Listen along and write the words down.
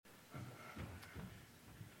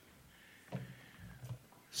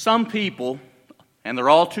Some people, and they're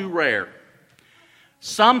all too rare,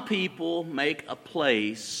 some people make a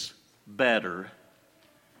place better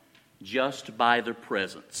just by their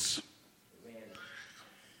presence.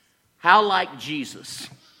 How like Jesus,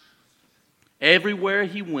 everywhere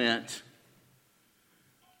he went,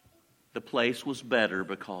 the place was better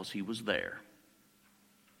because he was there.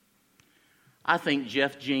 I think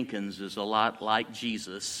Jeff Jenkins is a lot like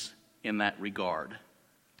Jesus in that regard.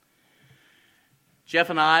 Jeff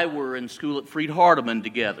and I were in school at Freed-Hardeman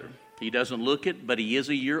together. He doesn't look it, but he is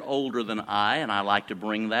a year older than I, and I like to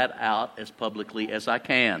bring that out as publicly as I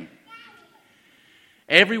can.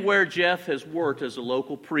 Everywhere Jeff has worked as a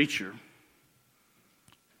local preacher,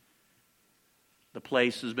 the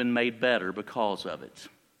place has been made better because of it.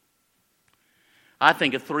 I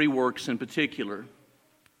think of three works in particular.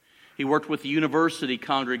 He worked with the university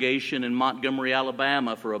congregation in Montgomery,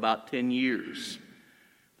 Alabama for about 10 years.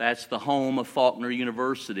 That's the home of Faulkner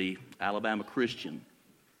University, Alabama Christian.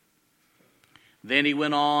 Then he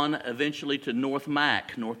went on eventually to North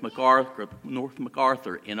MacArthur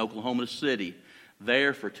in Oklahoma City,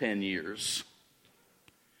 there for 10 years.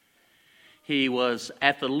 He was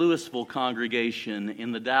at the Louisville congregation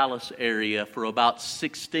in the Dallas area for about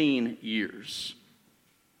 16 years.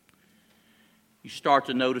 You start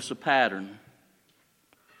to notice a pattern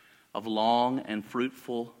of long and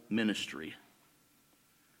fruitful ministry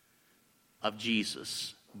of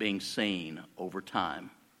Jesus being seen over time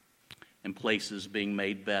and places being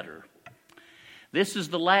made better. This is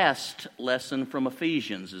the last lesson from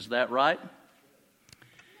Ephesians, is that right?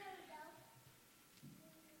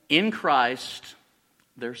 In Christ,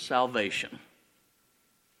 there's salvation.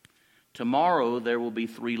 Tomorrow, there will be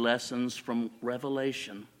 3 lessons from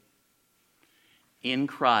Revelation. In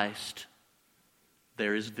Christ,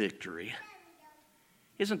 there is victory.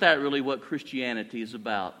 Isn't that really what Christianity is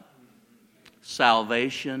about?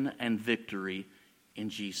 Salvation and victory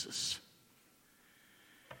in Jesus.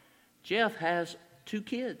 Jeff has 2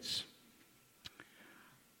 kids,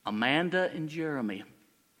 Amanda and Jeremy.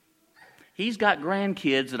 He's got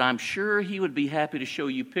grandkids that I'm sure he would be happy to show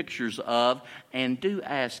you pictures of, and do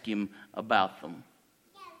ask him about them.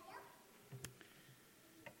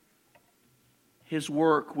 His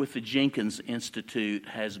work with the Jenkins Institute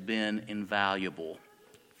has been invaluable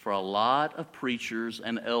for a lot of preachers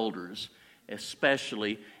and elders,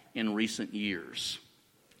 especially in recent years.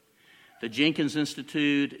 The Jenkins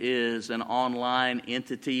Institute is an online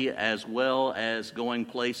entity as well as going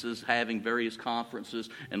places, having various conferences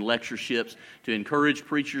and lectureships to encourage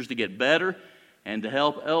preachers to get better and to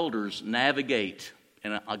help elders navigate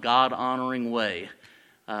in a God-honoring way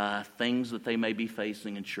things that they may be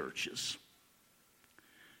facing in churches.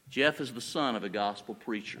 Jeff is the son of a gospel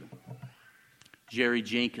preacher, Jerry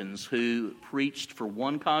Jenkins, who preached for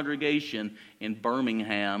one congregation in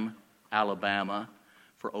Birmingham, Alabama,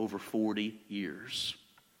 for over 40 years.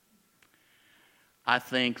 I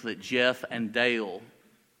think that Jeff and Dale,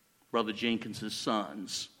 Brother Jenkins'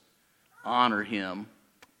 sons, honor him,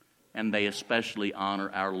 and they especially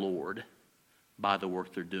honor our Lord by the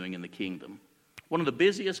work they're doing in the kingdom. One of the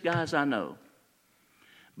busiest guys I know,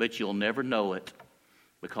 but you'll never know it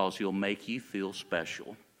because he'll make you feel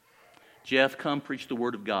special. Jeff, come preach the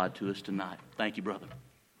Word of God to us tonight. Thank you, brother.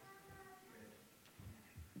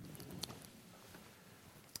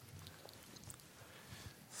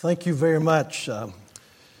 Thank you very much,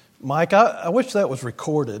 Mike. I wish that was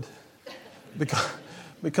recorded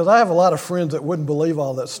because I have a lot of friends that wouldn't believe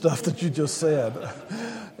all that stuff that you just said.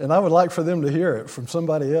 And I would like for them to hear it from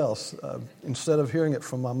somebody else instead of hearing it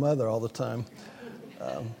from my mother all the time.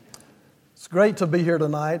 It's great to be here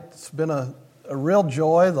tonight. It's been a real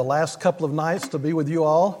joy the last couple of nights to be with you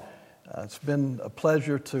all. It's been a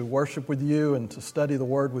pleasure to worship with you and to study the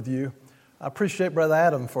Word with you. I appreciate Brother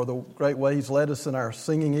Adam for the great way he's led us in our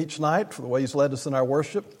singing each night, for the way he's led us in our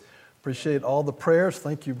worship. Appreciate all the prayers.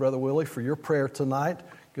 Thank you, Brother Willie, for your prayer tonight.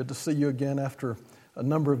 Good to see you again after a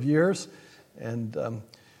number of years. And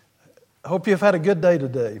I hope you've had a good day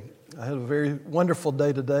today. I had a very wonderful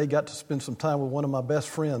day today. Got to spend some time with one of my best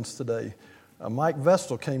friends today. Mike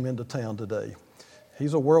Vestal came into town today.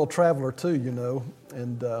 He's a world traveler too, you know.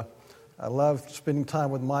 And I love spending time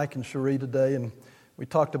with Mike and Cherie today. And we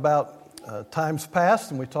talked about times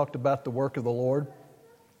past, and we talked about the work of the Lord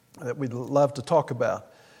that we'd love to talk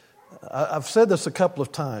about. I've said this a couple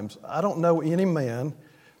of times. I don't know any man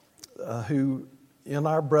who, in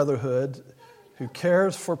our brotherhood, who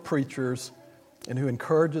cares for preachers and who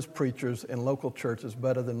encourages preachers in local churches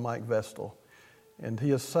better than Mike Vestal. And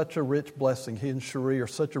he is such a rich blessing. He and Cherie are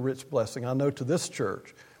such a rich blessing, I know, to this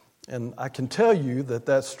church. And I can tell you that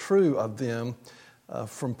that's true of them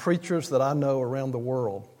from preachers that I know around the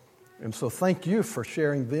world. And so thank you for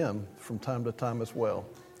sharing them from time to time as well.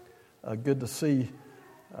 Good to see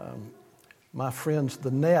my friends, the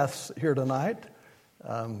Neths, here tonight.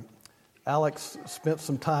 Alex spent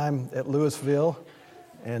some time at Louisville,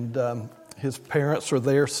 and his parents are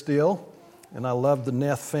there still. And I love the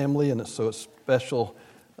Neth family, and so it's special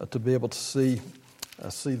to be able to see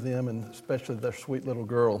them, and especially their sweet little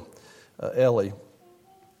girl, Ellie.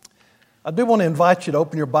 I do want to invite you to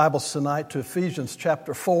open your Bibles tonight to Ephesians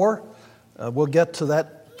chapter 4. We'll get to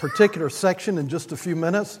that particular section in just a few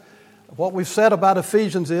minutes. What we've said about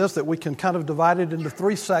Ephesians is that we can kind of divide it into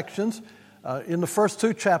three sections. In the first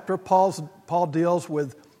two chapters, Paul deals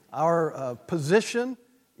with our position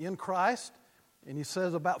in Christ, and he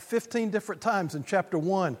says about 15 different times in chapter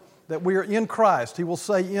 1 that we are in Christ. He will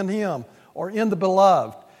say in Him or in the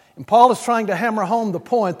Beloved. And Paul is trying to hammer home the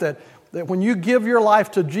point that when you give your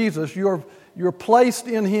life to Jesus, you're placed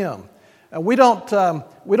in Him. And we don't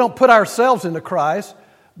put ourselves into Christ,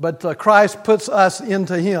 but Christ puts us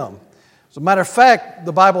into Him. As a matter of fact,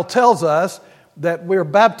 the Bible tells us that we're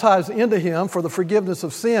baptized into Him for the forgiveness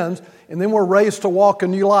of sins, and then we're raised to walk a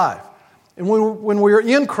new life. And when we're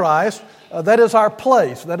in Christ, that is our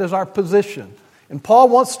place, that is our position. And Paul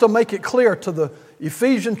wants to make it clear to the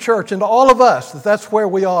Ephesian church and to all of us that that's where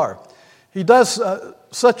we are. He does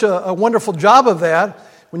such a wonderful job of that.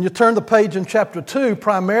 When you turn the page in chapter 2,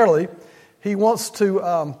 primarily, he wants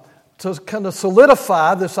to kind of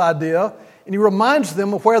solidify this idea, and he reminds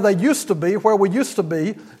them of where they used to be, where we used to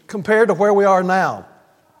be, compared to where we are now.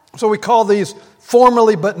 So we call these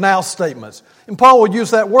formerly but now statements. And Paul will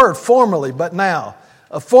use that word, formerly but now.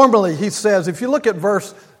 Formerly, he says, if you look at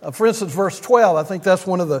for instance, verse 12, I think that's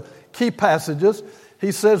one of the key passages.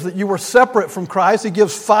 He says that you were separate from Christ. He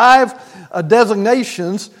gives 5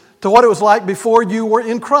 designations to what it was like before you were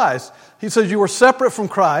in Christ. He says you were separate from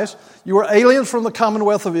Christ. You were aliens from the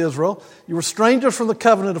commonwealth of Israel. You were strangers from the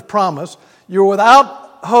covenant of promise. You were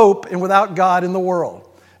without hope and without God in the world.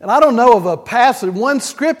 And I don't know of a passage, one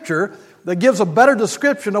scripture, that gives a better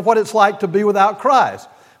description of what it's like to be without Christ,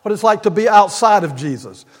 what it's like to be outside of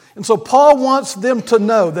Jesus. And so Paul wants them to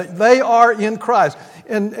know that they are in Christ.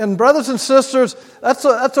 And brothers and sisters, that's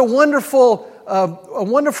a wonderful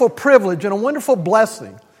privilege and a wonderful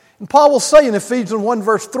blessing. And Paul will say in Ephesians 1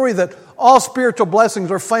 verse 3 that all spiritual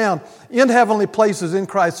blessings are found in heavenly places in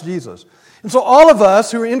Christ Jesus. And so all of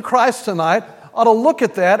us who are in Christ tonight ought to look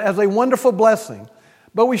at that as a wonderful blessing.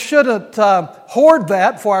 But we shouldn't hoard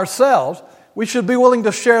that for ourselves. We should be willing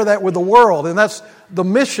to share that with the world. And that's the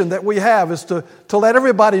mission that we have, is to let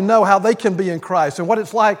everybody know how they can be in Christ and what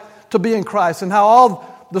it's like to be in Christ and how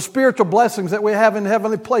all the spiritual blessings that we have in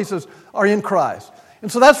heavenly places are in Christ.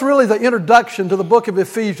 And so that's really the introduction to the book of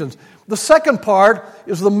Ephesians. The second part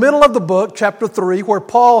is the middle of the book, chapter 3, where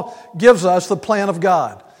Paul gives us the plan of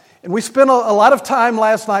God. And we spent a lot of time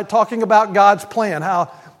last night talking about God's plan,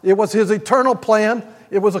 how it was His eternal plan.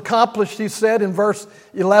 It was accomplished, he said in verse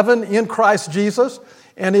 11, in Christ Jesus.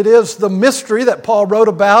 And it is the mystery that Paul wrote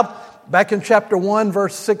about back in chapter 1,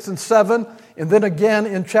 verse 6 and 7, and then again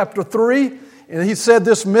in chapter 3. And he said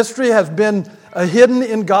this mystery has been hidden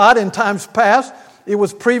in God in times past. It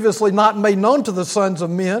was previously not made known to the sons of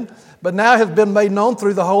men, but now has been made known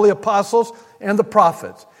through the holy apostles and the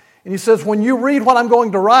prophets. And he says, when you read what I'm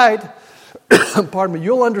going to write, pardon me,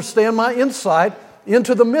 you'll understand my insight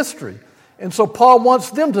into the mystery. And so Paul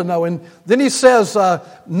wants them to know. And then he says,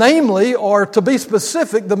 namely, or to be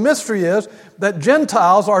specific, the mystery is that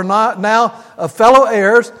Gentiles are not now fellow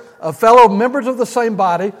heirs, fellow members of the same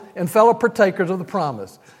body, and fellow partakers of the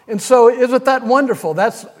promise. And so isn't that wonderful?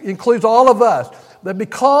 That includes all of us. That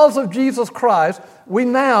because of Jesus Christ, we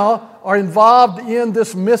now are involved in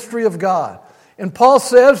this mystery of God. And Paul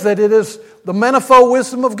says that it is the manifold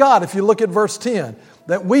wisdom of God, if you look at verse 10,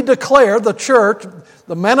 that we declare, the church,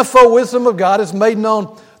 the manifold wisdom of God is made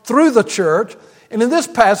known through the church. And in this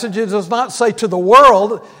passage, it does not say to the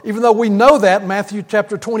world, even though we know that, Matthew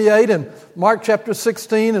chapter 28 and Mark chapter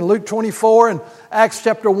 16 and Luke 24 and Acts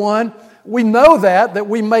chapter 1. We know that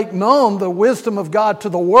we make known the wisdom of God to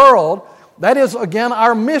the world. That is, again,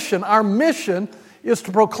 our mission. Our mission is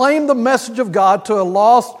to proclaim the message of God to a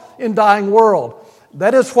lost and dying world.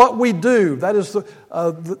 That is what we do. That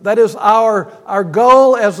is our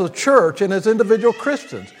goal as a church and as individual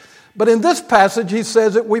Christians. But in this passage, he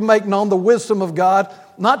says that we make known the wisdom of God,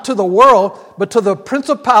 not to the world, but to the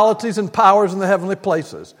principalities and powers in the heavenly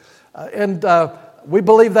places. And we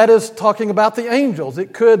believe that is talking about the angels.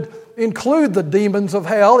 It could include the demons of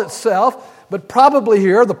hell itself, but probably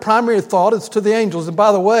here the primary thought is to the angels. And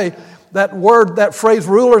by the way, That word, that phrase,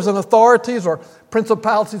 rulers and authorities or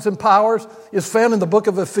principalities and powers, is found in the book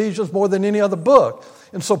of Ephesians more than any other book.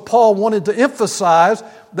 And so Paul wanted to emphasize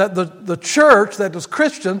that the church, that is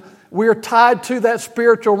Christian, we are tied to that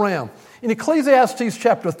spiritual realm. In Ecclesiastes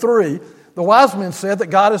chapter 3, the wise men said that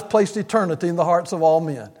God has placed eternity in the hearts of all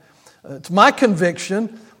men. It's my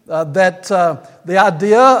conviction that the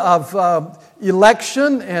idea of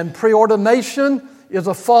election and preordination is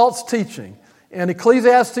a false teaching. And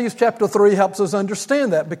Ecclesiastes chapter 3 helps us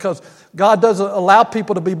understand that, because God doesn't allow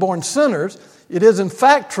people to be born sinners. It is in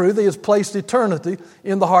fact true that He has placed eternity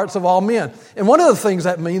in the hearts of all men. And one of the things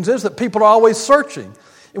that means is that people are always searching.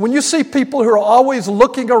 And when you see people who are always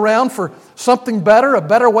looking around for something better, a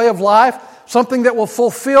better way of life, something that will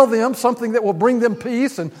fulfill them, something that will bring them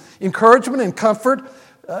peace and encouragement and comfort,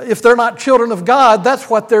 if they're not children of God, that's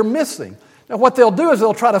what they're missing. Now, what they'll do is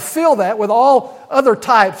they'll try to fill that with all other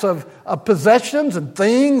types of possessions and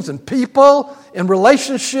things and people and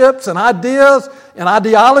relationships and ideas and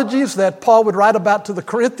ideologies that Paul would write about to the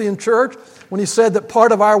Corinthian church when he said that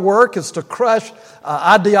part of our work is to crush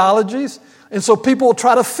ideologies. And so people will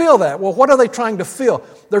try to fill that. Well, what are they trying to fill?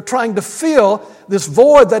 They're trying to fill this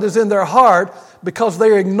void that is in their heart because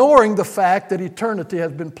they're ignoring the fact that eternity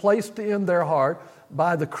has been placed in their heart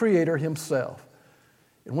by the Creator Himself.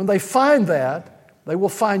 And when they find that, they will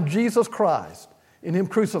find Jesus Christ in Him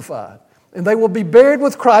crucified. And they will be buried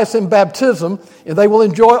with Christ in baptism, and they will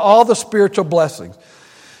enjoy all the spiritual blessings.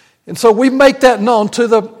 And so we make that known to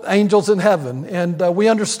the angels in heaven. And we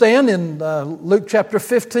understand in Luke chapter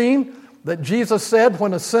 15 that Jesus said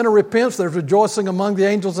when a sinner repents, there's rejoicing among the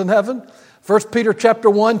angels in heaven. 1 Peter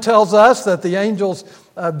chapter 1 tells us that the angels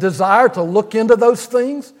desire to look into those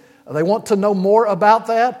things. They want to know more about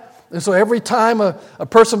that. And so every time a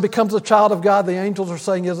person becomes a child of God, the angels are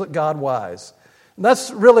saying, isn't God wise? And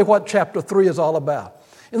that's really what chapter 3 is all about.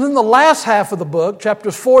 And then the last half of the book,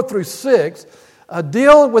 chapters 4 through 6,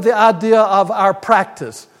 deal with the idea of our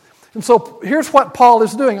practice. And so here's what Paul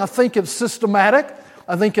is doing. I think it's systematic.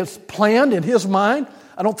 I think it's planned in his mind.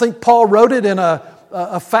 I don't think Paul wrote it in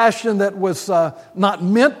a fashion that was not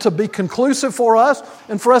meant to be conclusive for us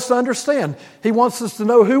and for us to understand. He wants us to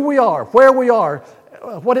know who we are, where we are,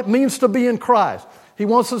 what it means to be in Christ. He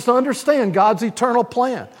wants us to understand God's eternal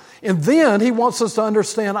plan. And then He wants us to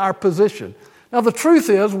understand our position. Now the truth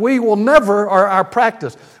is, we will never, or our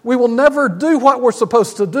practice, we will never do what we're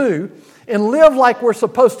supposed to do and live like we're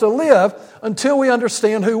supposed to live until we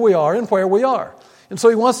understand who we are and where we are. And so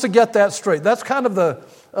he wants to get that straight. That's kind of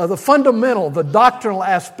the fundamental, the doctrinal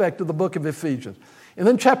aspect of the book of Ephesians. And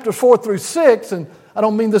then chapters 4 through 6, and I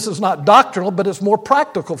don't mean this is not doctrinal, but it's more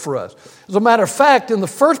practical for us. As a matter of fact, in the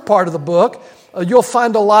first part of the book, you'll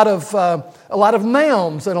find a lot of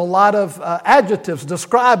nouns and a lot of adjectives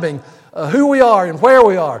describing who we are and where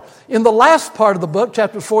we are. In the last part of the book,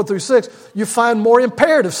 chapters 4 through 6, you find more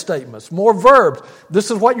imperative statements, more verbs.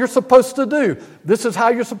 This is what you're supposed to do. This is how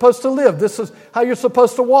you're supposed to live. This is how you're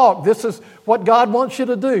supposed to walk. This is what God wants you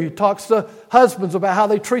to do. He talks to husbands about how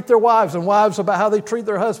they treat their wives and wives about how they treat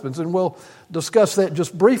their husbands. And we'll discuss that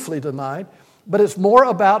just briefly tonight. But it's more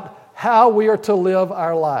about how we are to live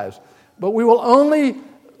our lives. But we will only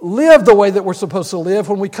live the way that we're supposed to live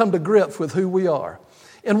when we come to grips with who we are.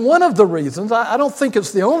 And one of the reasons, I don't think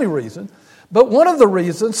it's the only reason, but one of the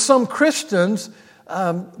reasons some Christians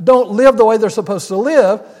don't live the way they're supposed to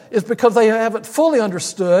live is because they haven't fully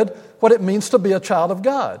understood what it means to be a child of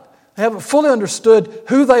God. They haven't fully understood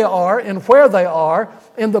who they are and where they are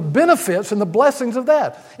and the benefits and the blessings of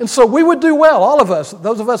that. And so we would do well, all of us,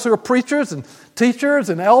 those of us who are preachers and teachers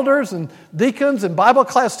and elders and deacons and Bible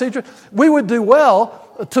class teachers, we would do well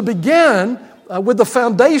to begin with the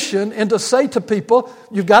foundation and to say to people,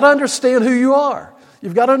 you've got to understand who you are.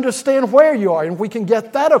 You've got to understand where you are. And if we can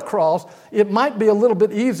get that across, it might be a little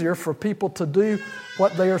bit easier for people to do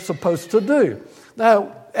what they are supposed to do.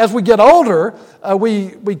 Now, as we get older,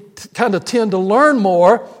 we kind of tend to learn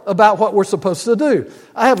more about what we're supposed to do.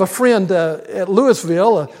 I have a friend at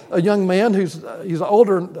Louisville, a young man he's an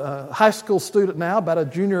older high school student now, about a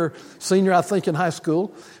junior, senior, I think, in high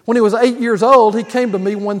school. When he was 8 years old, he came to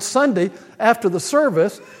me one Sunday after the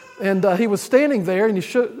service, and he was standing there, and he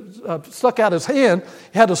stuck out his hand.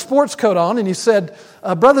 He had a sports coat on, and he said,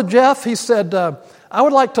 Brother Jeff, he said, I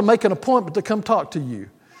would like to make an appointment to come talk to you.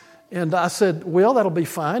 And I said, well, that'll be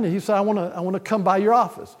fine. And he said, I want to come by your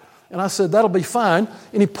office. And I said, that'll be fine.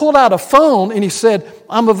 And he pulled out a phone and he said,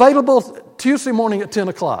 I'm available Tuesday morning at 10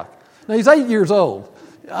 o'clock. Now, he's 8 years old.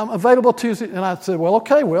 I'm available Tuesday. And I said, well,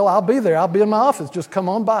 okay, well, I'll be there. I'll be in my office. Just come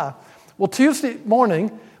on by. Well, Tuesday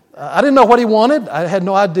morning, I didn't know what he wanted. I had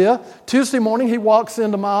no idea. Tuesday morning, he walks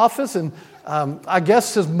into my office and I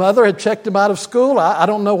guess his mother had checked him out of school. I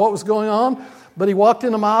don't know what was going on, but he walked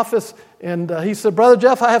into my office and he said, Brother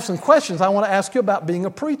Jeff, I have some questions I want to ask you about being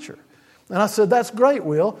a preacher. And I said, that's great,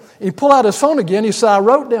 Will. And he pulled out his phone again. He said, I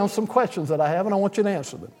wrote down some questions that I have and I want you to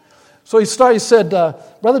answer them. So he said,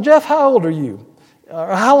 Brother Jeff, how old are you?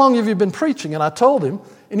 Or how long have you been preaching? And I told him,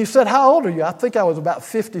 and he said, how old are you? I think I was about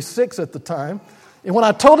 56 at the time. And when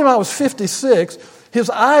I told him I was 56, his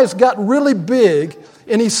eyes got really big,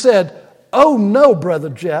 and he said, oh no, Brother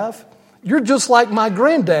Jeff, you're just like my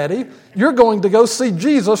granddaddy. You're going to go see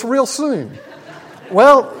Jesus real soon.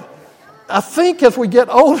 Well, I think as we get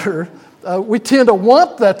older, we tend to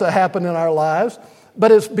want that to happen in our lives,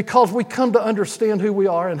 but it's because we come to understand who we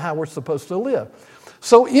are and how we're supposed to live.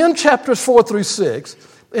 So in chapters 4 through 6,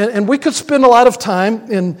 and we could spend a lot of time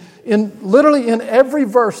in literally in every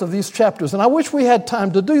verse of these chapters, and I wish we had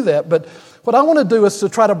time to do that, but what I want to do is to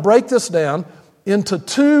try to break this down into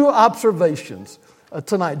two observations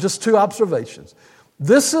tonight, just two observations.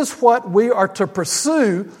 This is what we are to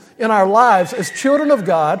pursue in our lives as children of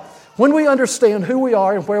God when we understand who we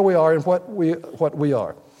are and where we are and what we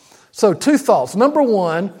are. So two thoughts. Number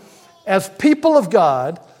one, as people of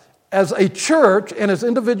God, as a church and as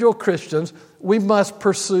individual Christians, we must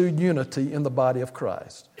pursue unity in the body of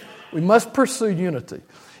Christ. We must pursue unity.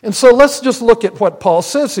 And so let's just look at what Paul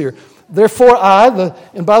says here. Therefore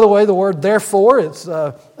and by the way, the word therefore, it's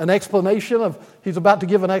an explanation of, he's about to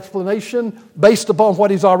give an explanation based upon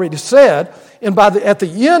what he's already said. And at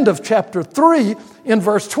the end of chapter 3, in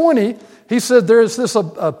verse 20, he said there is this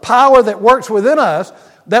a power that works within us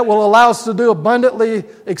that will allow us to do abundantly,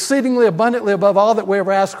 exceedingly abundantly above all that we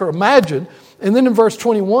ever ask or imagine. And then in verse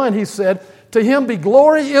 21, he said, to him be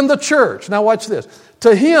glory in the church. Now watch this.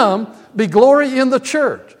 To him be glory in the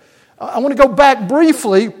church. I want to go back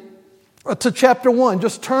briefly to chapter 1.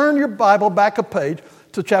 Just turn your Bible back a page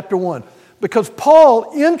to chapter 1. Because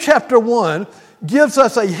Paul, in chapter 1, gives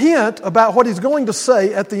us a hint about what he's going to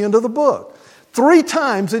say at the end of the book. 3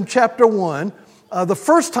 times in chapter 1, the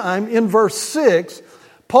first time in verse 6,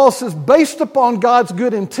 Paul says, based upon God's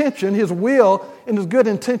good intention, his will and his good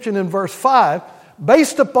intention in verse 5,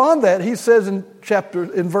 based upon that, he says in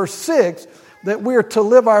verse 6, that we are to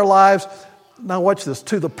live our lives, now watch this,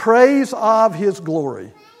 to the praise of his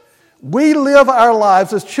glory. We live our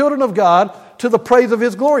lives as children of God to the praise of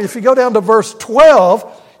his glory. If you go down to verse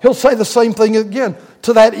 12, he'll say the same thing again.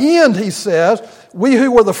 To that end, he says, we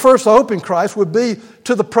who were the first to hope in Christ would be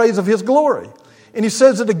to the praise of his glory. And he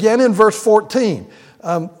says it again in verse 14.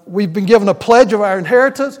 We've been given a pledge of our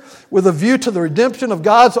inheritance with a view to the redemption of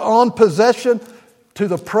God's own possession to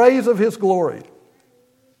the praise of his glory.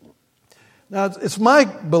 Now, it's my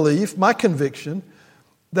belief, my conviction,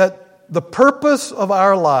 that the purpose of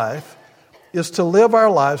our life is to live our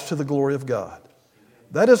lives to the glory of God.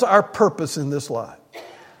 That is our purpose in this life.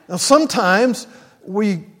 Now, sometimes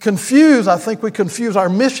I think we confuse our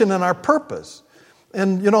mission and our purpose.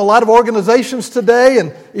 And, a lot of organizations today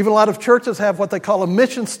and even a lot of churches have what they call a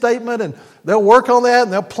mission statement, and they'll work on that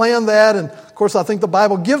and they'll plan that. And, of course, I think the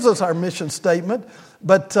Bible gives us our mission statement,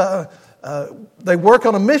 but they work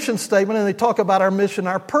on a mission statement and they talk about our mission,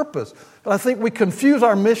 our purpose. But I think we confuse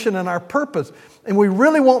our mission and our purpose, and we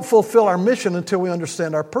really won't fulfill our mission until we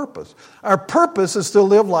understand our purpose. Our purpose is to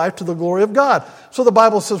live life to the glory of God. So the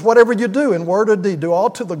Bible says, whatever you do in word or deed, do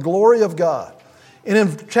all to the glory of God. And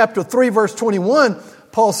in chapter 3, verse 21,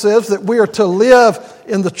 Paul says that we are to live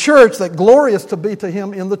in the church, that glory is to be to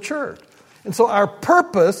him in the church. And so our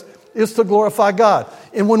purpose is to glorify God.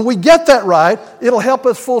 And when we get that right, it'll help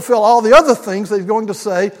us fulfill all the other things that he's going to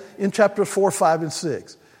say in chapters 4, 5, and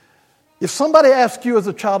 6. If somebody asks you as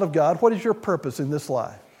a child of God, what is your purpose in this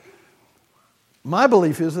life? My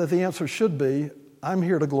belief is that the answer should be, I'm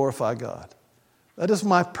here to glorify God. That is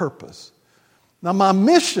my purpose. Now, my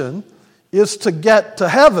mission is to get to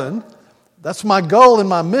heaven. That's my goal and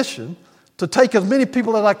my mission, to take as many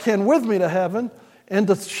people as I can with me to heaven and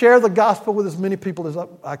to share the gospel with as many people as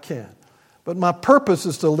I can. But my purpose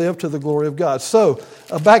is to live to the glory of God. So,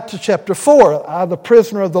 back to chapter 4. I, the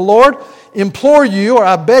prisoner of the Lord, implore you, or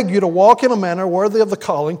I beg you to walk in a manner worthy of the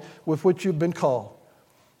calling with which you've been called.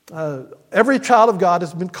 Every child of God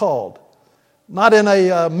has been called. Not in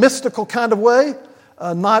a mystical kind of way,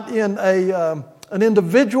 not in an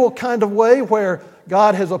individual kind of way where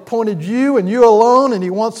God has appointed you and you alone and he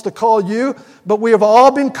wants to call you, but we have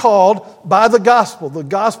all been called by the gospel. The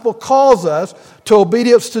gospel calls us to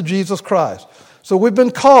obedience to Jesus Christ. So we've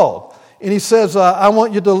been called. And he says, I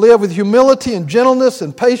want you to live with humility and gentleness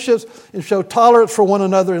and patience and show tolerance for one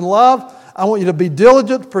another in love. I want you to be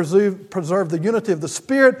diligent, preserve the unity of the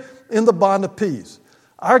Spirit in the bond of peace.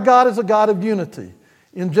 Our God is a God of unity.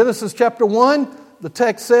 In Genesis chapter 1, the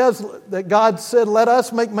text says that God said, let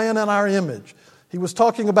us make man in our image. He was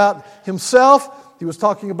talking about himself, he was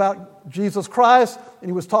talking about Jesus Christ, and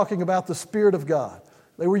he was talking about the Spirit of God.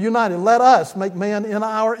 They were united. Let us make man in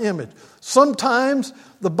our image. Sometimes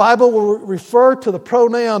the Bible will refer to the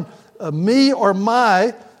pronoun me or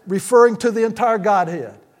my, referring to the entire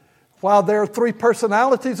Godhead. While there are three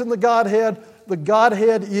personalities in the Godhead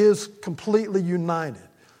is completely united.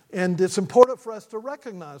 And it's important for us to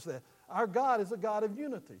recognize that. Our God is a God of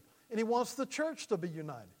unity, and He wants the church to be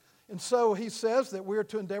united. And so He says that we are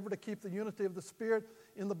to endeavor to keep the unity of the Spirit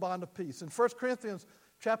in the bond of peace. In 1 Corinthians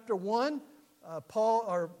chapter 1,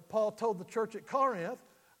 Paul told the church at Corinth,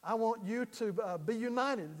 I want you to be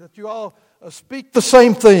united, that you all speak the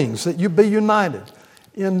same things, that you be united.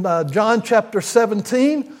 In John chapter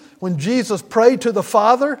 17, when Jesus prayed to the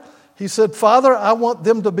Father, He said, Father, I want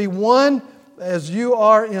them to be one as you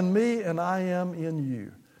are in me and I am in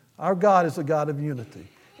you. Our God is a God of unity,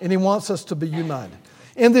 and He wants us to be united.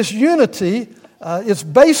 And this unity is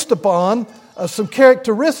based upon some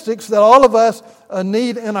characteristics that all of us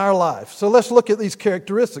need in our life. So let's look at these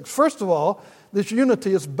characteristics. First of all, this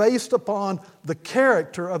unity is based upon the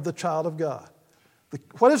character of the child of God.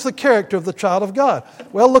 What is the character of the child of God?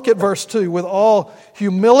 Well, look at verse 2. With all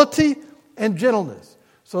humility and gentleness.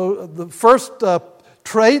 So the first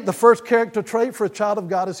the first character trait for a child of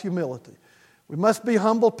God is humility. We must be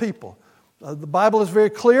humble people. The Bible is very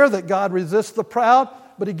clear that God resists the proud,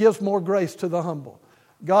 but He gives more grace to the humble.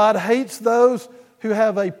 God hates those who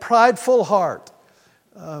have a prideful heart.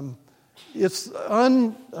 It's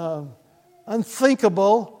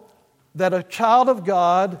unthinkable that a child of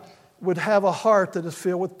God would have a heart that is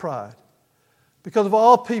filled with pride. Because of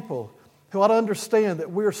all people who ought to understand that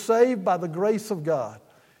we are saved by the grace of God,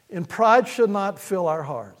 and pride should not fill our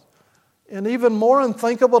hearts. And even more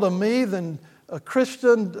unthinkable to me than a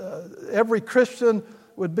Christian, every Christian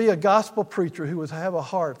would be a gospel preacher who would have a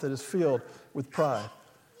heart that is filled with pride.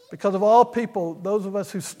 Because of all people, those of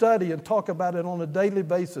us who study and talk about it on a daily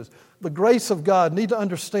basis, the grace of God, need to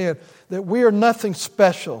understand that we are nothing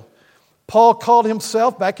special. Paul called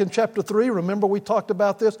himself, back in chapter 3, remember we talked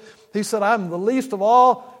about this, he said, I'm the least of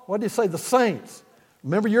all, what did he say, the saints.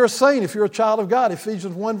 Remember, you're a saint if you're a child of God,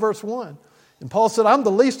 Ephesians 1 verse 1. And Paul said, I'm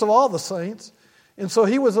the least of all the saints. And so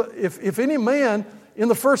he was, if any man in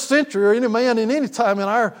the first century or any man in any time in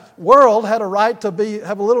our world had a right to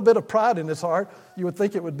have a little bit of pride in his heart, you would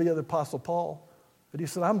think it would be the Apostle Paul. But he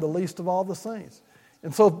said, I'm the least of all the saints.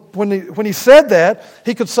 And so when he said that,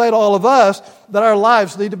 he could say to all of us that our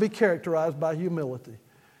lives need to be characterized by humility.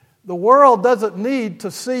 The world doesn't need to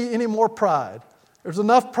see any more pride. There's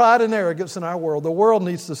enough pride and arrogance in our world. The world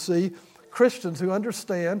needs to see Christians who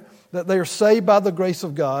understand that they are saved by the grace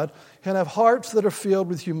of God and have hearts that are filled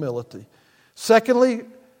with humility. Secondly,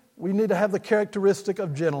 we need to have the characteristic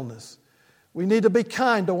of gentleness. We need to be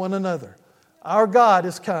kind to one another. Our God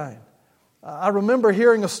is kind. I remember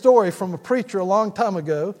hearing a story from a preacher a long time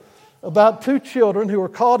ago about two children who were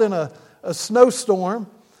caught in a snowstorm,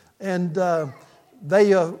 and they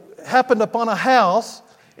happened upon a house,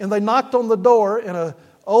 and they knocked on the door, and an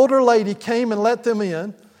older lady came and let them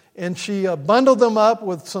in, and she bundled them up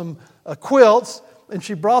with some quilts, and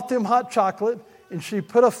she brought them hot chocolate, and she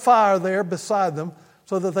put a fire there beside them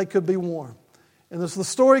so that they could be warm. And as the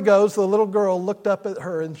story goes, the little girl looked up at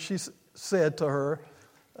her and she said to her,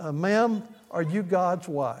 ma'am, are you God's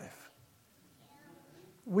wife?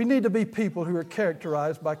 We need to be people who are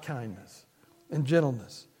characterized by kindness and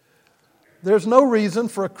gentleness. There's no reason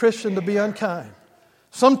for a Christian to be unkind.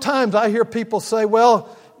 Sometimes I hear people say,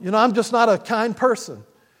 well, I'm just not a kind person.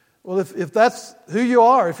 Well, if that's who you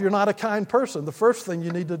are, if you're not a kind person, the first thing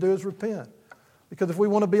you need to do is repent. Because if we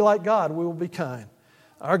want to be like God, we will be kind.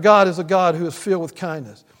 Our God is a God who is filled with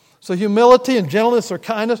kindness. So humility and gentleness or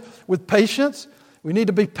kindness with patience. We need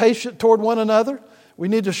to be patient toward one another. We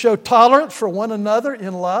need to show tolerance for one another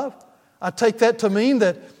in love. I take that to mean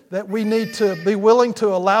that we need to be willing to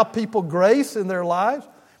allow people grace in their lives.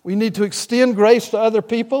 We need to extend grace to other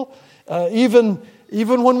people. Even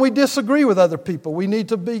when we disagree with other people, we need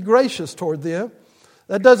to be gracious toward them.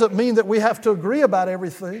 That doesn't mean that we have to agree about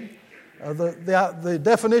everything. The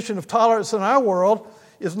definition of tolerance in our world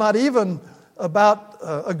is not even about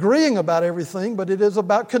agreeing about everything, but it is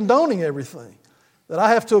about condoning everything. That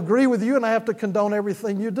I have to agree with you and I have to condone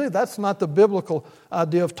everything you do. That's not the biblical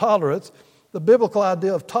idea of tolerance. The biblical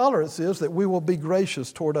idea of tolerance is that we will be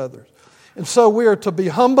gracious toward others. And so we are to be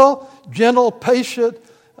humble, gentle, patient,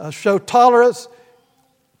 show tolerance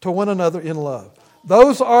to one another in love.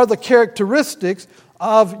 Those are the characteristics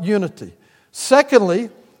of unity. Secondly,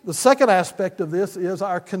 the second aspect of this is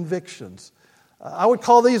our convictions. I would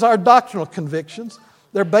call these our doctrinal convictions.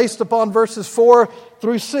 They're based upon verses 4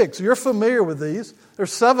 through 6. You're familiar with these.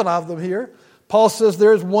 There's 7 of them here. Paul says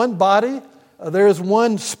there is one body, there is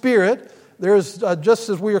one Spirit, there is just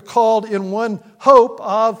as we are called in one hope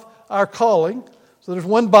of our calling. So there's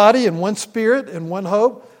one body and one Spirit and one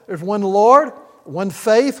hope. There's one Lord, one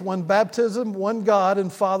faith, one baptism, one God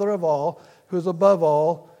and Father of all, who is above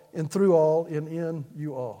all and through all and in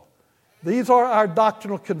you all. These are our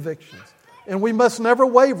doctrinal convictions. And we must never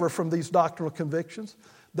waver from these doctrinal convictions.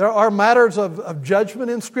 There are matters of judgment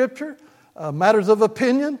in Scripture, matters of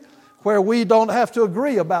opinion, where we don't have to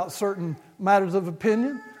agree about certain matters of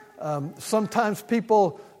opinion. Sometimes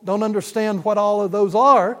people don't understand what all of those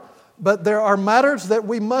are, but there are matters that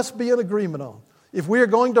we must be in agreement on. If we are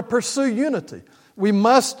going to pursue unity, we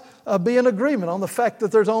must be in agreement on the fact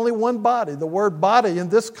that there's only one body. The word body in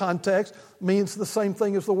this context means the same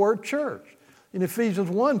thing as the word church. In Ephesians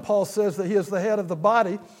 1, Paul says that he is the head of the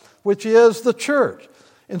body, which is the church.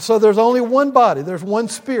 And so there's only one body. There's one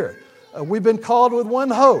Spirit. We've been called with one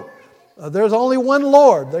hope. There's only one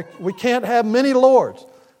Lord. We can't have many lords.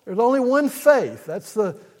 There's only one faith. That's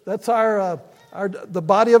the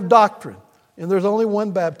body of doctrine. And there's only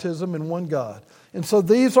one baptism and one God. And so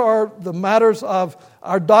these are the matters of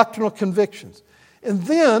our doctrinal convictions. And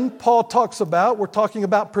then Paul we're talking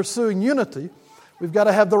about pursuing unity. We've got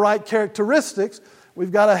to have the right characteristics.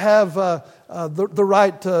 We've got to have the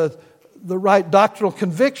right doctrinal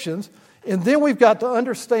convictions. And then we've got to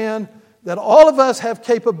understand that all of us have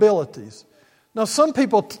capabilities. Now, some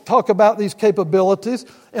people talk about these capabilities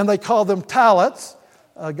and they call them talents.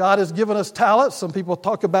 God has given us talents. Some people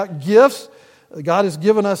talk about gifts. God has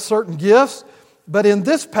given us certain gifts. But in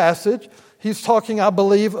this passage, he's talking, I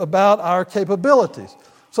believe, about our capabilities.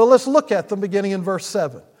 So let's look at them beginning in verse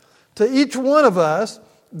 7. To each one of us,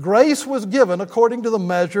 grace was given according to the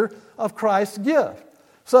measure of Christ's gift.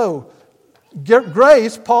 So,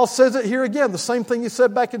 grace, Paul says it here again, the same thing he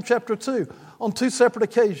said back in chapter 2 on 2 separate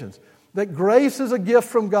occasions, that grace is a gift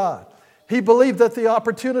from God. He believed that the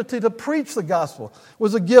opportunity to preach the gospel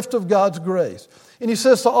was a gift of God's grace. And he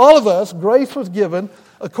says to all of us, grace was given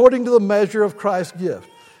according to the measure of Christ's gift.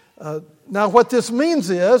 Now, what this means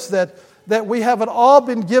is that we haven't all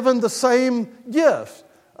been given the same gifts.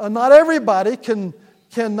 Not everybody can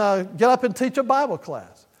get up and teach a Bible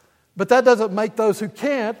class. But that doesn't make those who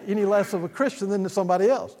can't any less of a Christian than somebody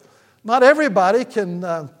else. Not everybody can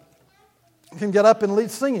get up and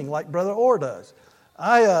lead singing like Brother Orr does.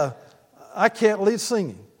 I can't lead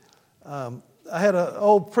singing. I had an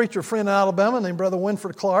old preacher friend in Alabama named Brother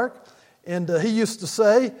Winford Clark, and he used to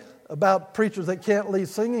say about preachers that can't lead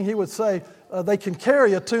singing, he would say, they can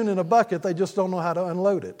carry a tune in a bucket, they just don't know how to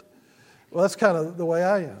unload it. Well, that's kind of the way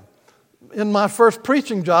I am. In my first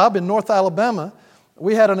preaching job in North Alabama,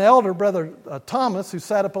 we had an elder, Brother Thomas, who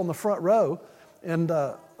sat up on the front row. And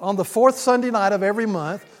on the 4th Sunday night of every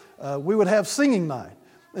month, we would have singing night.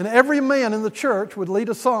 And every man in the church would lead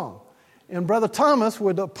a song. And Brother Thomas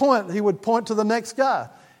would point to the next guy.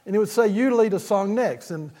 And he would say, you lead a song next.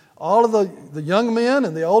 And all of the young men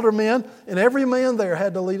and the older men, and every man there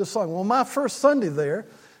had to lead a song. Well, my first Sunday there,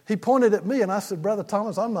 he pointed at me and I said, Brother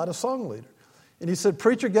Thomas, I'm not a song leader. And he said,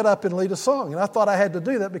 preacher, get up and lead a song. And I thought I had to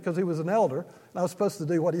do that because he was an elder and I was supposed to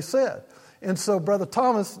do what he said. And so Brother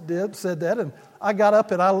Thomas said that, and I got up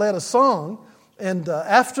and I led a song. And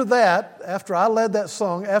after I led that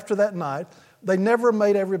song, after that night, they never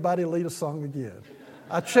made everybody lead a song again.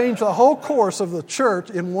 I changed the whole course of the church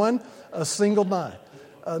in a single night.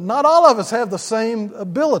 Not all of us have the same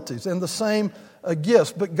abilities and the same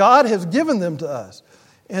gifts, but God has given them to us.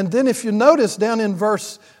 And then if you notice down in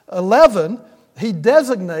verse 11, he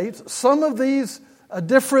designates some of these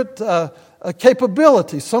different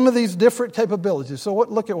capabilities, some of these different capabilities. So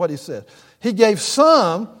look at what he said. He gave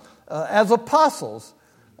some as apostles.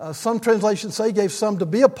 Some translations say he gave some to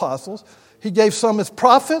be apostles. He gave some as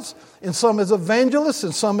prophets, and some as evangelists,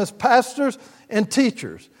 and some as pastors and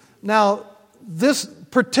teachers. Now, this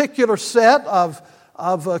particular set of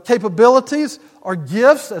capabilities or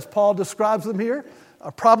gifts, as Paul describes them here,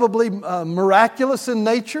 are probably miraculous in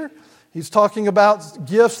nature. He's talking about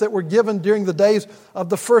gifts that were given during the days of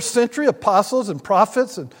the first century, apostles and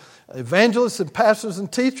prophets and evangelists and pastors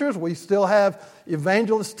and teachers. We still have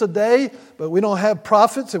evangelists today, but we don't have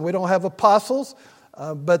prophets and we don't have apostles.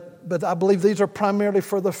 But I believe these are primarily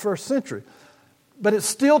for the first century. But it's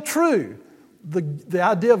still true. The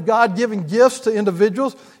idea of God giving gifts to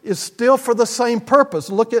individuals is still for the same purpose.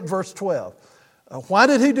 Look at verse 12. Why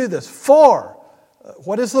did he do this?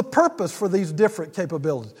 What is the purpose for these different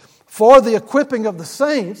capabilities? For the equipping of the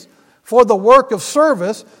saints, for the work of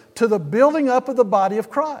service, to the building up of the body of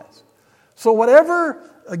Christ. So whatever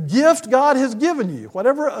a gift God has given you,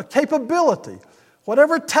 whatever a capability,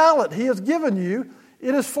 whatever talent He has given you,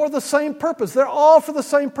 it is for the same purpose. They're all for the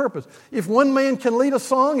same purpose. If one man can lead a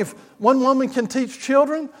song, if one woman can teach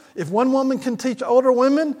children, if one woman can teach older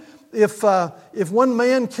women, if one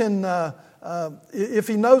man can, if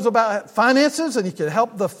he knows about finances and he can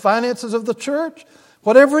help the finances of the church,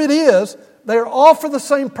 whatever it is, they're all for the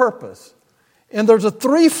same purpose. And there's a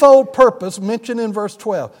threefold purpose mentioned in verse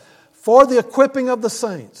 12. For the equipping of the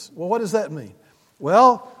saints. Well, what does that mean?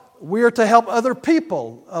 Well, we are to help other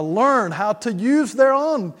people learn how to use their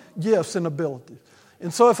own gifts and abilities.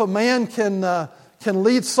 And so if a man can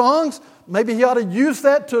lead songs, maybe he ought to use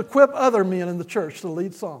that to equip other men in the church to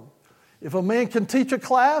lead songs. If a man can teach a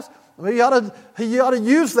class, maybe he ought to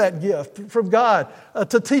use that gift from God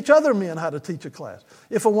to teach other men how to teach a class.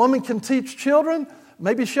 If a woman can teach children,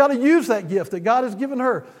 maybe she ought to use that gift that God has given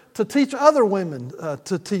her to teach other women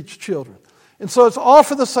to teach children. And so it's all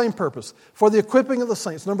for the same purpose, for the equipping of the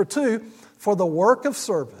saints. Number two, for the work of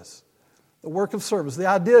service. The work of service. The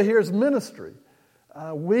idea here is ministry.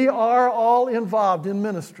 We are all involved in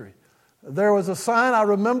ministry. There was a sign, I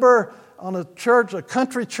remember, on a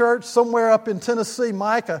country church somewhere up in Tennessee.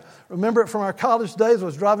 Mike, I remember it from our college days. I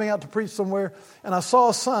was driving out to preach somewhere, and I saw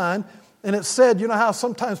a sign, and it said, you know how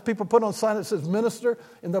sometimes people put on a sign that says minister,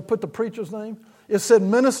 and they'll put the preacher's name? It said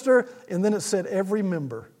minister, and then it said every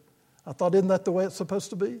member. I thought, isn't that the way it's supposed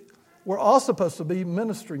to be? We're all supposed to be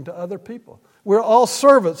ministering to other people. We're all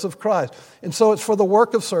servants of Christ. And so it's for the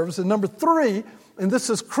work of service. And number three, and this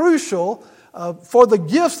is crucial, for the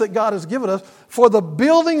gifts that God has given us, for the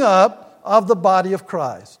building up of the body of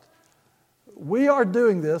Christ. We are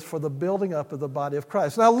doing this for the building up of the body of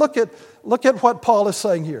Christ. Now look at what Paul is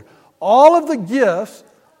saying here. All of the gifts,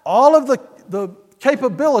 all of the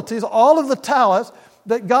capabilities, all of the talents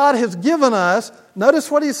that God has given us, notice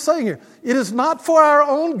what he's saying here. It is not for our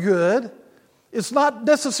own good. It's not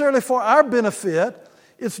necessarily for our benefit.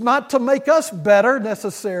 It's not to make us better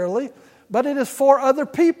necessarily, but it is for other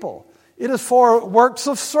people. It is for works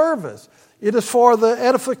of service. It is for the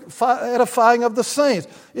edifying of the saints.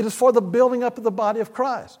 It is for the building up of the body of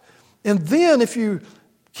Christ. And then if you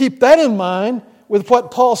keep that in mind with what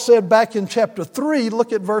Paul said back in chapter 3,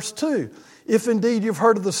 look at verse 2. If indeed you've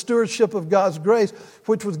heard of the stewardship of God's grace,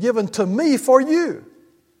 which was given to me for you.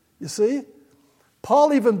 You see?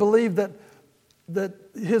 Paul even believed that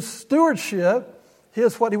his stewardship,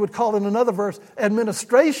 his what he would call in another verse,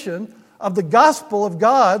 administration of the gospel of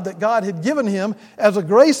God that God had given him as a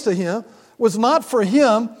grace to him, was not for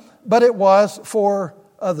him, but it was for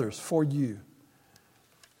others, for you.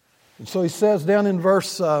 And so he says down in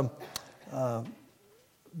verse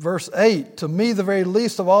 8, to me, the very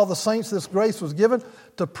least of all the saints, this grace was given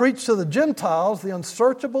to preach to the Gentiles the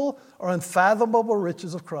unsearchable or unfathomable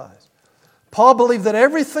riches of Christ. Paul believed that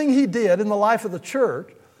everything he did in the life of the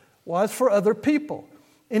church was for other people.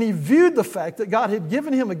 And he viewed the fact that God had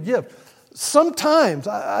given him a gift. Sometimes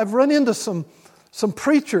I've run into some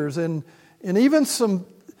preachers and even some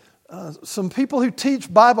people who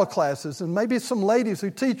teach Bible classes and maybe some ladies who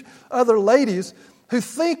teach other ladies who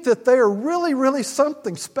think that they are really, really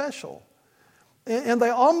something special. And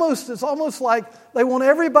it's almost like they want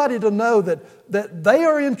everybody to know that they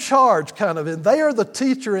are in charge, kind of, and they are the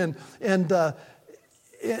teacher, and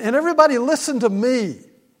everybody listen to me,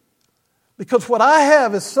 because what I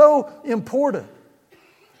have is so important.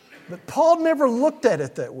 But Paul never looked at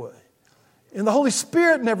it that way. And the Holy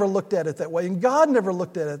Spirit never looked at it that way. And God never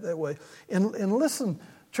looked at it that way. And listen,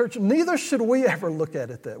 church, neither should we ever look at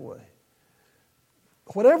it that way.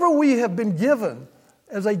 Whatever we have been given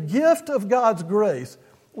as a gift of God's grace,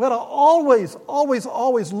 we ought to always, always,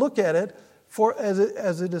 always look at it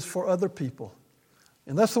as it is for other people.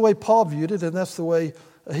 And that's the way Paul viewed it, and that's the way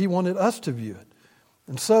he wanted us to view it.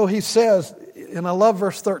 And so he says, and I love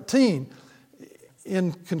verse 13,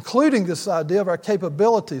 in concluding this idea of our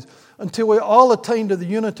capabilities, until we all attain to the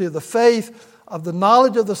unity of the faith, of the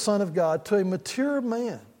knowledge of the Son of God, to a mature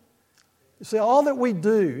man. You see, all that we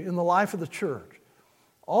do in the life of the church,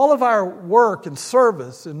 all of our work and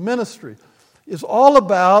service and ministry is all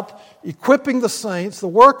about equipping the saints, the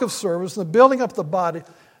work of service, and the building up the body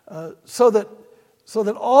so that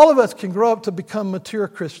all of us can grow up to become mature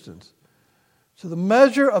Christians, to the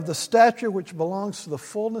measure of the stature which belongs to the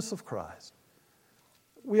fullness of Christ.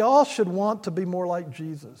 We all should want to be more like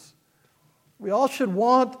Jesus. We all should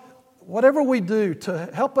want whatever we do to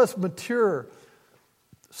help us mature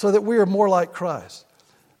so that we are more like Christ.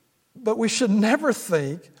 But we should never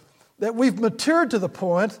think that we've matured to the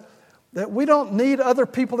point that we don't need other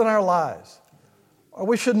people in our lives. Or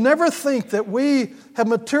we should never think that we have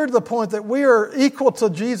matured to the point that we are equal to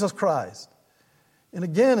Jesus Christ. And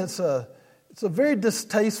again, it's a very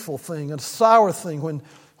distasteful thing, a sour thing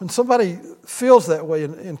when somebody feels that way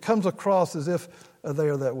and comes across as if they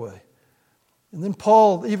are that way. And then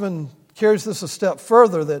Paul even carries this a step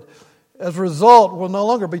further, that as a result, we'll no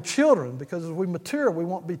longer be children, because as we mature, we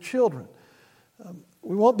won't be children.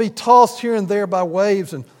 We won't be tossed here and there by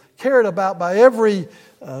waves and carried about by every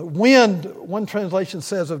wind, one translation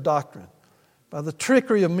says, of doctrine, by the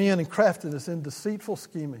trickery of men and craftiness in deceitful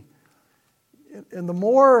scheming. And the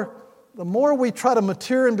more we try to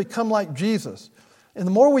mature and become like Jesus, and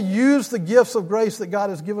the more we use the gifts of grace that God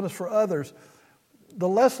has given us for others, the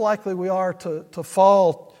less likely we are to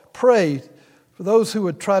fall prey for those who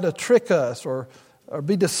would try to trick us or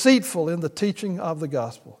be deceitful in the teaching of the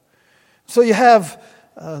gospel. So you have,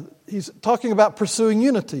 he's talking about pursuing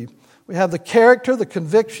unity. We have the character, the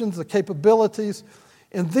convictions, the capabilities,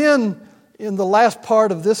 and then in the last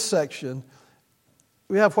part of this section,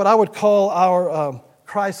 we have what I would call our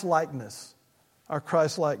Christ-likeness. Our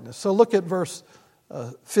Christ-likeness. So look at verse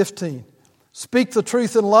 15. Speak the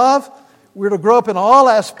truth in love. We're to grow up in all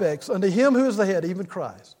aspects unto Him who is the head, even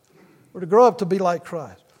Christ. We're to grow up to be like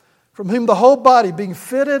Christ, from whom the whole body, being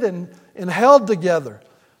fitted and held together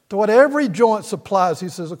to what every joint supplies, he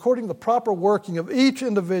says, according to the proper working of each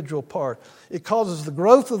individual part, it causes the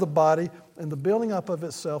growth of the body and the building up of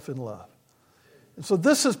itself in love. And so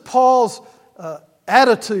this is Paul's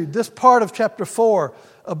attitude, this part of chapter 4,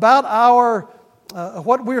 about our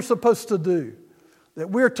what we're supposed to do. That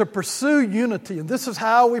we're to pursue unity, and this is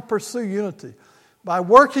how we pursue unity. By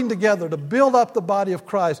working together to build up the body of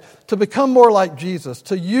Christ, to become more like Jesus,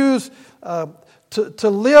 to use, to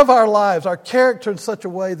live our lives, our character in such a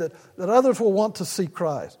way that others will want to see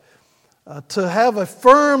Christ. To have a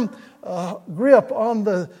firm grip on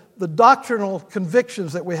the doctrinal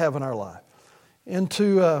convictions that we have in our life. And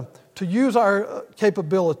to use our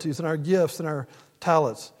capabilities and our gifts and our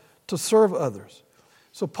talents to serve others.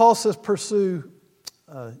 So Paul says pursue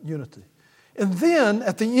unity. And then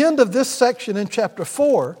at the end of this section in chapter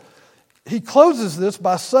 4, he closes this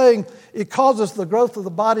by saying it causes the growth of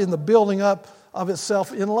the body and the building up of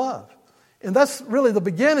itself in love. And that's really the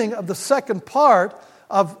beginning of the second part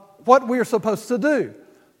of what we are supposed to do.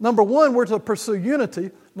 Number one, we're to pursue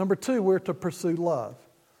unity. Number two, we're to pursue love.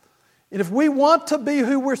 And if we want to be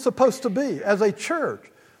who we're supposed to be as a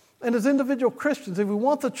church and as individual Christians, if we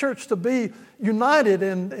want the church to be united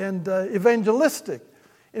and evangelistic,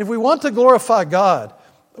 and if we want to glorify God,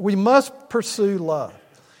 we must pursue love.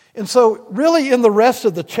 And so really in the rest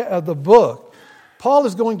of the book, Paul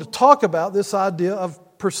is going to talk about this idea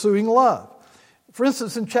of pursuing love. For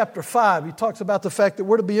instance, in chapter 5, he talks about the fact that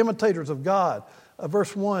we're to be imitators of God.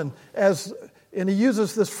 Verse 1, and he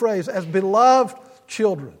uses this phrase, as beloved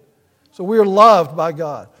children. So we are loved by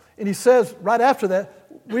God. And he says right after that,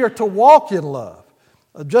 we are to walk in love,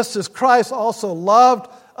 just as Christ also loved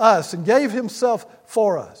us and gave Himself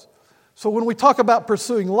for us. So when we talk about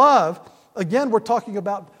pursuing love, again, we're talking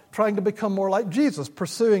about trying to become more like Jesus,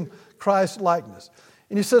 pursuing Christ's likeness.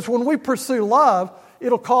 And he says when we pursue love,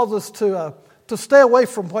 it'll cause us to stay away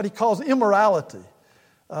from what he calls immorality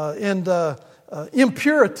and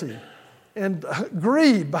impurity and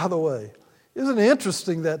greed, by the way. Isn't it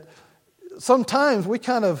interesting that sometimes we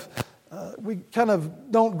kind of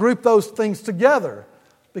don't group those things together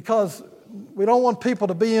because we don't want people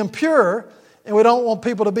to be impure and we don't want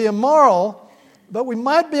people to be immoral, but we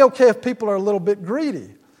might be okay if people are a little bit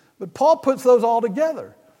greedy. But Paul puts those all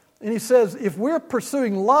together. And he says if we're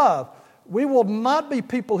pursuing love, we will not be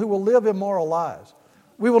people who will live immoral lives.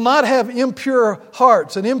 We will not have impure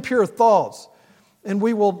hearts and impure thoughts. And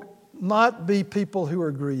we will not be people who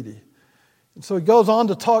are greedy. And so he goes on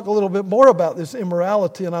to talk a little bit more about this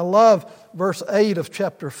immorality. And I love verse 8 of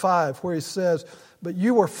chapter 5 where he says, but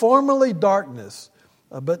you were formerly darkness,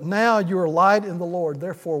 but now you are light in the Lord.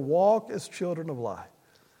 Therefore walk as children of light.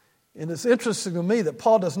 And it's interesting to me that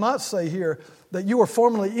Paul does not say here that you were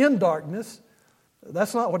formerly in darkness.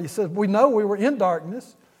 That's not what he says. We know we were in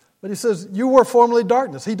darkness, but he says you were formerly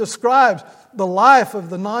darkness. He describes the life of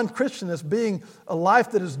the non-Christian as being a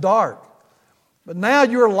life that is dark. But now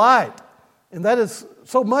you are light. And that is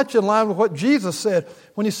so much in line with what Jesus said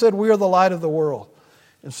when He said we are the light of the world.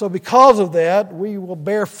 And so because of that, we will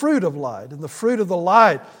bear fruit of light. And the fruit of the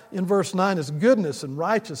light in verse 9 is goodness and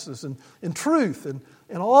righteousness and truth. And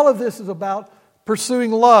all of this is about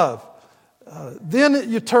pursuing love.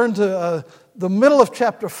 Then you turn to the middle of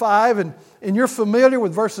chapter 5, and you're familiar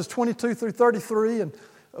with verses 22 through 33. And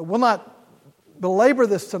we'll not belabor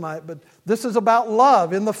this tonight, but this is about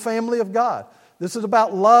love in the family of God. This is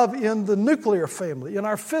about love in the nuclear family, in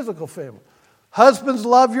our physical family. Husbands,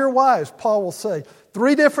 love your wives, Paul will say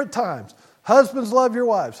 3 different times. Husbands, love your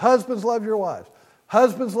wives. Husbands, love your wives.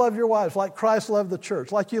 Husbands, love your wives like Christ loved the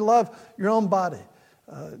church, like you love your own body.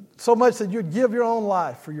 So much that you'd give your own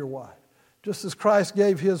life for your wife, just as Christ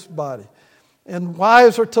gave his body. And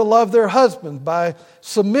wives are to love their husbands by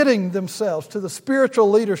submitting themselves to the spiritual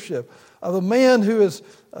leadership of a man who is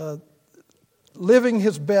living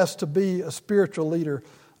his best to be a spiritual leader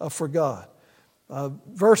for God.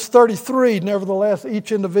 Verse 33, nevertheless,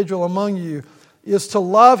 each individual among you is to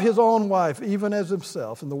love his own wife, even as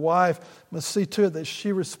himself. And the wife must see to it that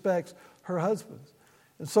she respects her husband.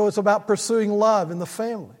 And so it's about pursuing love in the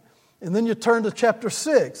family. And then you turn to chapter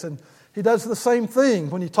 6, and he does the same thing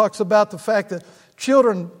when he talks about the fact that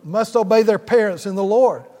children must obey their parents in the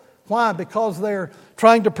Lord. Why? Because they're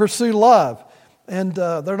trying to pursue love. And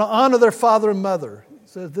they're to honor their father and mother. He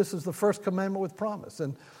says this is the first commandment with promise.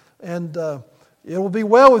 And it will be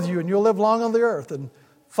well with you, and you'll live long on the earth. And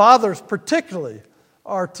fathers particularly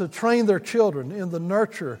are to train their children in the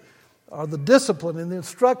nurture or the discipline and the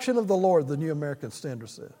instruction of the Lord, the New American Standard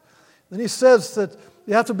says. Then he says that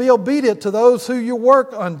you have to be obedient to those who you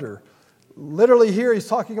work under. Literally here he's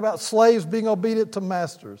talking about slaves being obedient to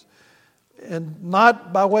masters. And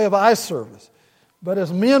not by way of eye service, but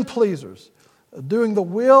as men pleasers, doing the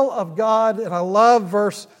will of God. And I love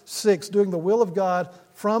verse 6, doing the will of God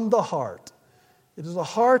from the heart. It is a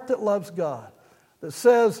heart that loves God, that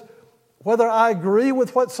says, whether I agree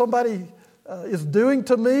with what somebody is doing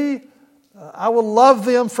to me, I will love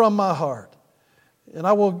them from my heart. And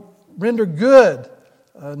I will render good,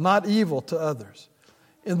 not evil, to others.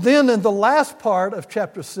 And then in the last part of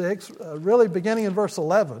chapter 6, really beginning in verse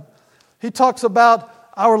 11, he talks about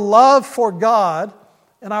our love for God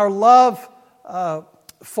and our love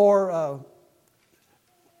for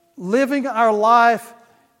living our life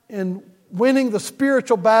in winning the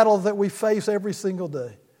spiritual battle that we face every single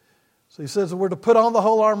day. So he says that we're to put on the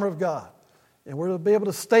whole armor of God. And we're to be able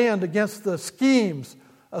to stand against the schemes,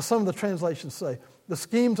 as some of the translations say, the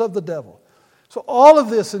schemes of the devil. So all of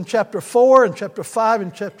this in chapter 4 and chapter 5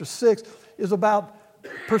 and chapter 6 is about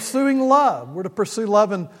pursuing love. We're to pursue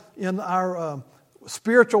love in our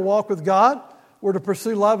spiritual walk with God. We're to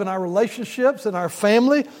pursue love in our relationships, in our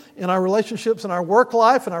family, in our relationships in our work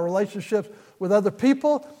life, in our relationships with other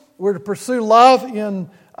people. We're to pursue love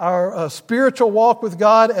in our spiritual walk with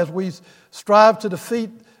God as we strive to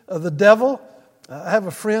defeat the devil. I have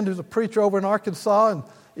a friend who's a preacher over in Arkansas, and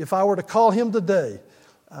if I were to call him today,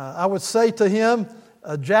 I would say to him,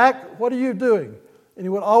 Jack, what are you doing? And he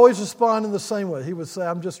would always respond in the same way. He would say,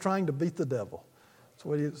 I'm just trying to beat the devil. That's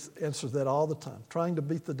what he answers that all the time, trying to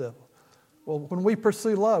beat the devil. Well, when we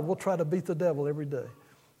pursue love, we'll try to beat the devil every day.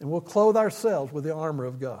 And we'll clothe ourselves with the armor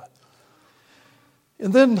of God.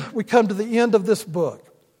 And then we come to the end of this book.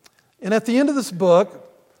 And at the end of this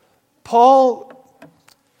book, Paul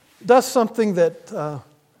does something that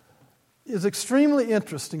is extremely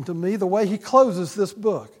interesting to me, the way he closes this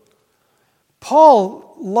book.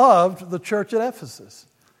 Paul loved the church at Ephesus.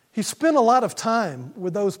 He spent a lot of time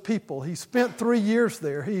with those people. He spent 3 years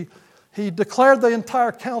there. He declared the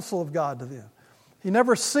entire counsel of God to them. He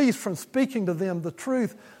never ceased from speaking to them the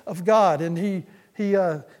truth of God. And he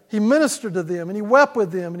ministered to them, and he wept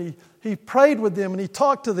with them, and he prayed with them, and he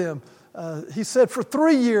talked to them. He said for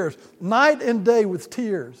 3 years, night and day with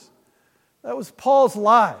tears. That was Paul's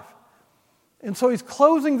life. And so he's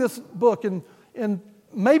closing this book, and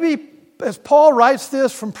maybe as Paul writes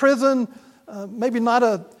this from prison, maybe not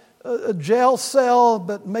a jail cell,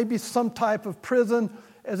 but maybe some type of prison,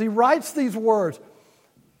 as he writes these words,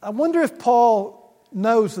 I wonder if Paul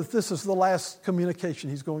knows that this is the last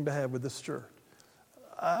communication he's going to have with this church.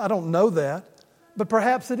 I don't know that, but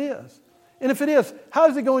perhaps it is. And if it is, how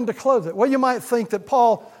is he going to close it? Well, you might think that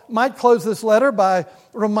Paul might close this letter by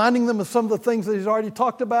reminding them of some of the things that he's already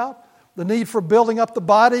talked about, the need for building up the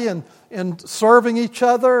body and serving each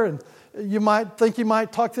other. And you might think he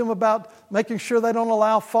might talk to them about making sure they don't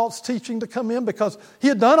allow false teaching to come in, because he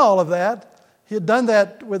had done all of that. He had done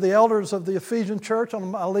that with the elders of the Ephesian church on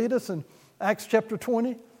Miletus in Acts chapter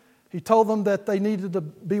 20. He told them that they needed to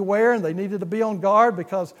beware and they needed to be on guard,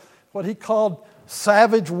 because what he called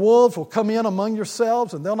savage wolves will come in among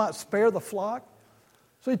yourselves and they'll not spare the flock.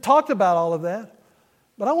 So he talked about all of that.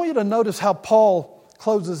 But I want you to notice how Paul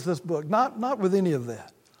closes this book, not with any of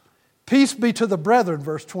that. Peace be to the brethren,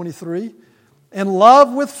 verse 23, and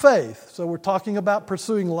love with faith. So we're talking about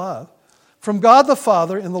pursuing love from God the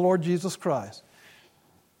Father and the Lord Jesus Christ.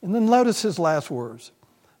 And then notice his last words.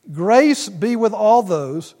 Grace be with all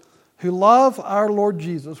those who love our Lord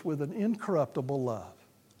Jesus with an incorruptible love.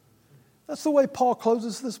 That's the way Paul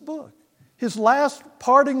closes this book. His last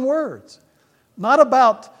parting words. Not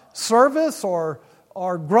about service or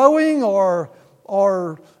growing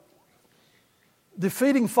or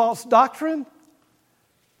defeating false doctrine.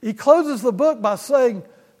 He closes the book by saying,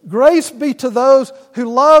 grace be to those who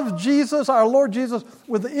love Jesus, our Lord Jesus,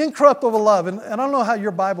 with the incorruptible love. And I don't know how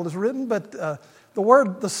your Bible is written, but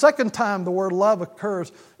the second time the word love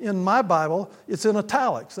occurs in my Bible, it's in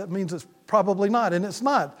italics. That means it's probably not, and it's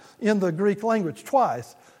not in the Greek language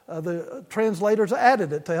twice. The translators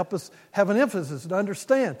added it to help us have an emphasis to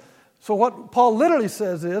understand. So what Paul literally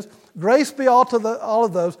says is, grace be all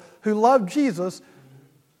of those who love Jesus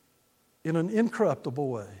in an incorruptible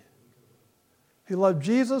way. Who love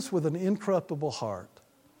Jesus with an incorruptible heart.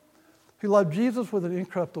 Who love Jesus with an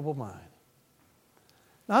incorruptible mind.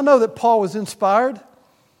 Now, I know that Paul was inspired,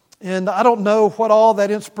 and I don't know what all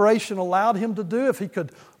that inspiration allowed him to do, if he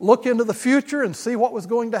could look into the future and see what was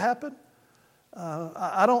going to happen.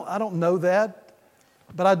 I don't know that,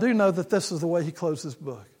 but I do know that this is the way he closed his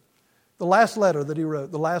book. The last letter that he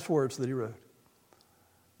wrote, the last words that he wrote.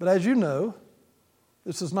 But as you know,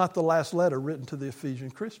 this is not the last letter written to the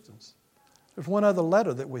Ephesian Christians. There's one other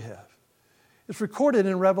letter that we have. It's recorded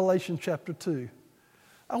in Revelation chapter 2.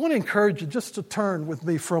 I want to encourage you just to turn with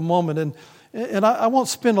me for a moment, and I won't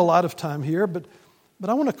spend a lot of time here, but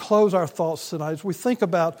I want to close our thoughts tonight as we think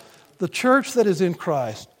about the church that is in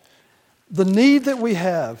Christ, the need that we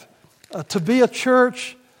have to be a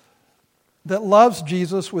church that loves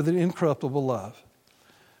Jesus with an incorruptible love.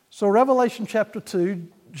 So Revelation chapter 2,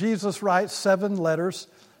 Jesus writes 7 letters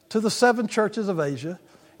to the 7 churches of Asia.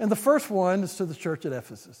 And the first one is to the church at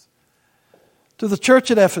Ephesus. To the church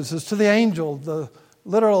at Ephesus, to the angel, the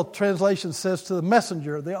literal translation says to the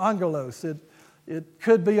messenger, the angelos. It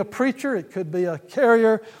could be a preacher, it could be a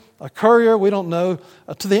carrier, a courier, we don't know.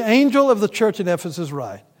 To the angel of the church at Ephesus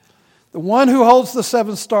write, the one who holds the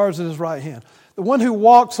 7 stars in his right hand, the one who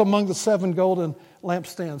walks among the 7 golden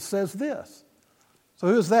lampstands says this. So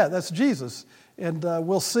who is that? That's Jesus. And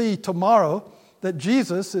we'll see tomorrow that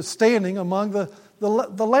Jesus is standing among the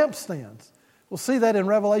lampstands. We'll see that in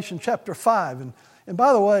Revelation chapter 5. And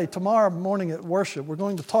by the way, tomorrow morning at worship, we're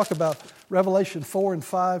going to talk about Revelation 4 and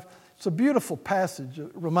 5. It's a beautiful passage.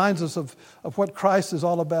 It reminds us of what Christ is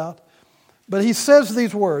all about. But he says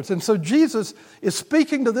these words. And so Jesus is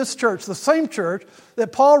speaking to this church, the same church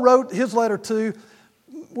that Paul wrote his letter to.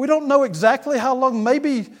 We don't know exactly how long,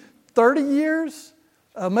 maybe 30 years,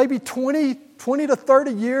 maybe 20 to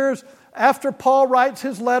 30 years after Paul writes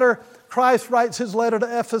his letter. Christ writes his letter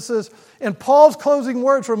to Ephesus. And Paul's closing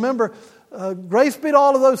words, remember, grace be to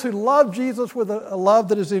all of those who love Jesus with a love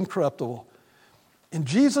that is incorruptible. And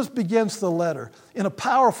Jesus begins the letter in a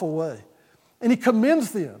powerful way. And he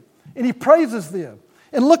commends them. And he praises them.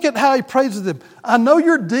 And look at how he praises them. I know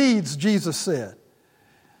your deeds, Jesus said.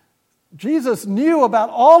 Jesus knew about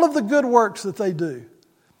all of the good works that they do.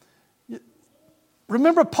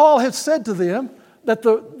 Remember, Paul had said to them that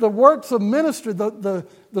the works of ministry, the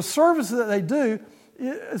service that they do,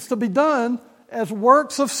 is to be done as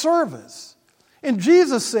works of service. And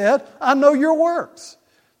Jesus said, I know your works.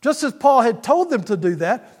 Just as Paul had told them to do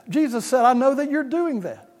that, Jesus said, I know that you're doing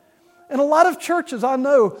that. And a lot of churches I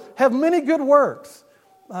know have many good works.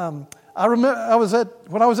 I remember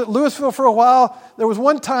when I was at Louisville for a while, there was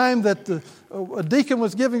one time that a deacon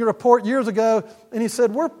was giving a report years ago, and he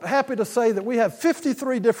said, we're happy to say that we have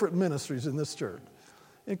 53 different ministries in this church.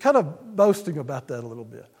 And kind of boasting about that a little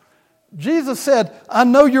bit. Jesus said, I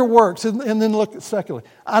know your works. And then look at secondly,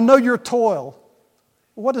 I know your toil.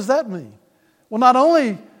 Well, what does that mean? Well, not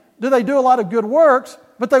only do they do a lot of good works,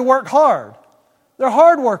 but they work hard. They're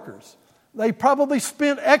hard workers. They probably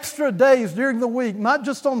spent extra days during the week, not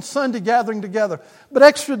just on Sunday gathering together, but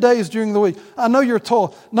extra days during the week. I know your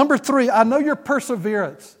toil. Number 3, I know your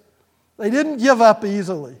perseverance. They didn't give up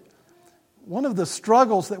easily. One of the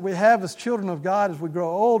struggles that we have as children of God as we grow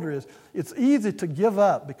older is it's easy to give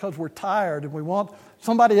up because we're tired and we want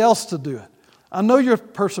somebody else to do it. I know your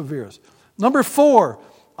perseverance. Number 4,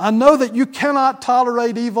 I know that you cannot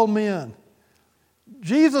tolerate evil men.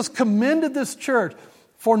 Jesus commended this church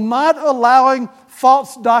for not allowing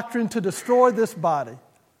false doctrine to destroy this body.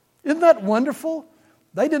 Isn't that wonderful?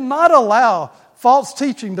 They did not allow false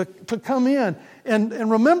teaching to come in.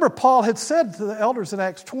 And remember, Paul had said to the elders in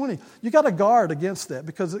Acts 20, you got to guard against that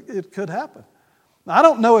because it could happen. Now, I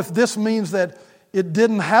don't know if this means that it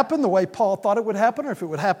didn't happen the way Paul thought it would happen or if it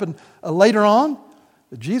would happen later on.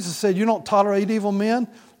 But Jesus said, you don't tolerate evil men.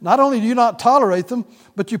 Not only do you not tolerate them,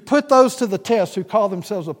 but you put those to the test who call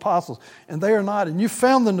themselves apostles, and they are not, and you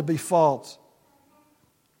found them to be false.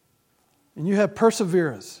 And you have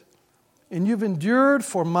perseverance, and you've endured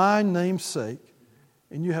for my name's sake,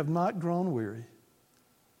 and you have not grown weary.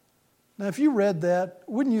 Now, if you read that,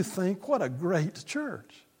 wouldn't you think, what a great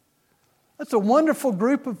church? That's a wonderful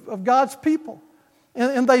group of God's people.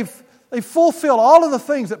 And they've fulfilled all of the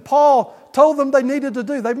things that Paul told them they needed to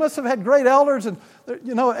do. They must have had great elders, and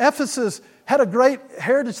Ephesus had a great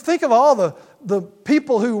heritage. Think of all the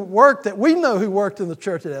people who worked, that we know who worked in the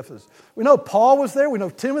church at Ephesus. We know Paul was there. We know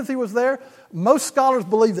Timothy was there. Most scholars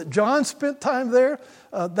believe that John spent time there.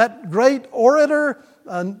 That great orator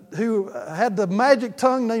who had the magic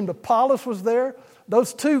tongue named Apollos was there.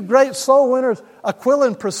 Those two great soul winners, Aquila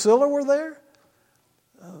and Priscilla, were there.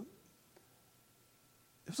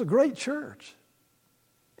 It was a great church.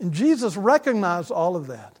 And Jesus recognized all of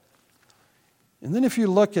that. And then if you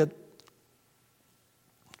look at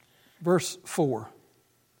verse 4,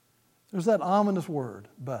 there's that ominous word,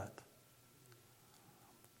 but.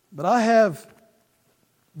 But I have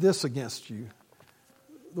this against you.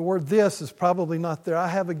 The word this is probably not there. I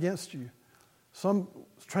have against you. Some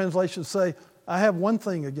translations say, I have one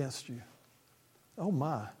thing against you. Oh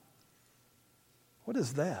my. What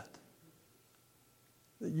is that?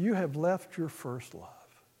 That you have left your first love.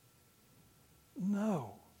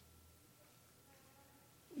 No.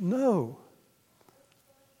 No.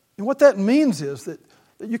 And what that means is that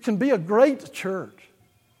you can be a great church.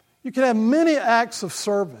 You can have many acts of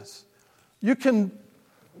service. You can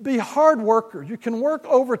be hard workers. You can work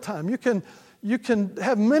overtime. You can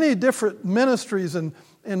have many different ministries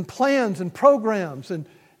and plans and programs.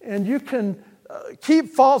 And you can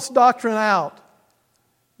keep false doctrine out.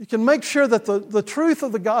 You can make sure that the truth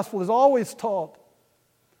of the gospel is always taught.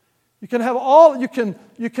 You can have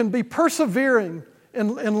you can be persevering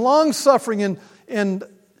and long-suffering and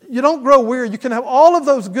you don't grow weary. You can have all of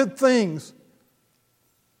those good things.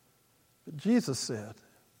 But Jesus said,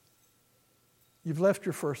 you've left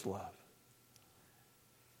your first love.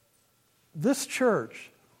 This church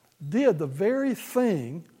did the very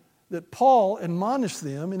thing that Paul admonished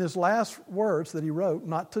them in his last words that he wrote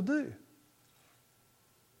not to do.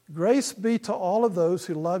 Grace be to all of those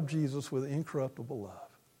who love Jesus with incorruptible love.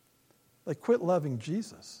 They quit loving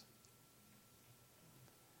Jesus.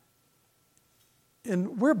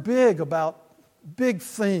 And we're big about big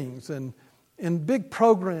things and big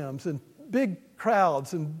programs and big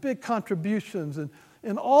crowds and big contributions.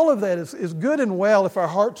 And all of that is good and well if our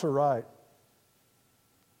hearts are right.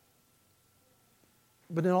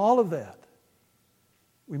 But in all of that,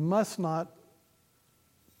 we must not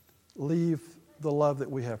leave the love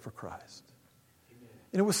that we have for Christ.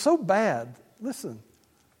 And it was so bad, listen,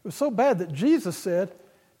 it was so bad that Jesus said,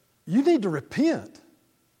 you need to repent.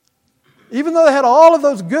 Even though they had all of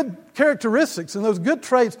those good characteristics and those good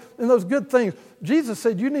traits and those good things, Jesus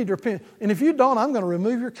said, you need to repent. And if you don't, I'm going to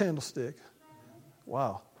remove your candlestick.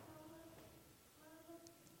 Wow.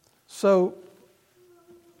 So,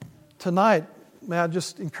 tonight, may I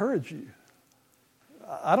just encourage you.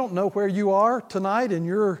 I don't know where you are tonight in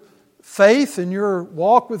your faith and your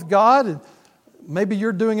walk with God. And maybe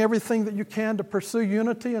you're doing everything that you can to pursue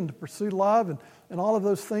unity and to pursue love and all of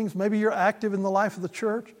those things. Maybe you're active in the life of the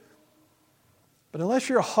church. But unless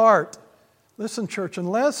your heart, listen church,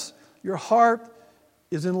 unless your heart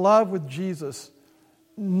is in love with Jesus,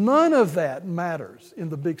 none of that matters in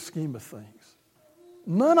the big scheme of things.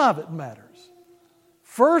 None of it matters.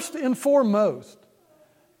 First and foremost,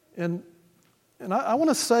 and I want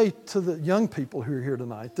to say to the young people who are here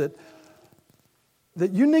tonight that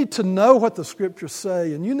you need to know what the Scriptures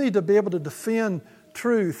say, and you need to be able to defend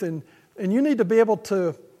truth, and you need to be able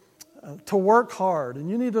to work hard, and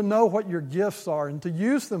you need to know what your gifts are and to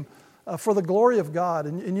use them for the glory of God.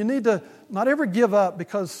 And you need to not ever give up,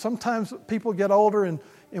 because sometimes people get older and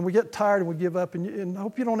we get tired and we give up, and I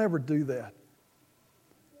hope you don't ever do that.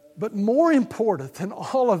 But more important than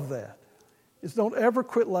all of that is don't ever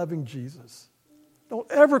quit loving Jesus. Don't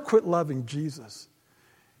ever quit loving Jesus.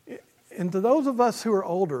 And to those of us who are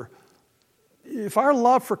older, if our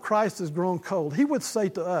love for Christ has grown cold, He would say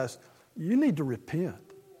to us, you need to repent.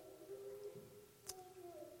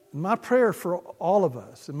 And my prayer for all of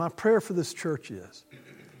us, and my prayer for this church is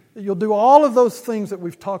that you'll do all of those things that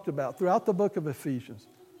we've talked about throughout the book of Ephesians,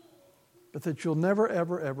 but that you'll never,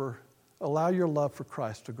 ever, ever allow your love for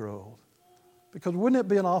Christ to grow old. Because wouldn't it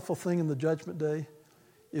be an awful thing in the judgment day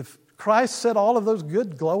if Christ said all of those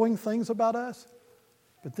good, glowing things about us,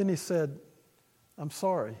 but then He said, I'm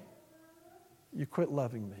sorry, you quit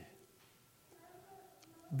loving me.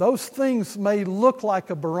 Those things may look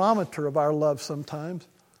like a barometer of our love sometimes,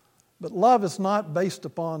 but love is not based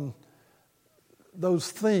upon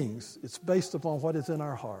those things. It's based upon what is in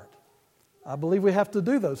our heart. I believe we have to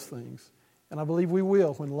do those things, and I believe we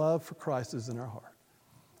will when love for Christ is in our heart.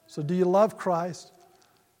 So do you love Christ?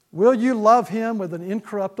 Will you love Him with an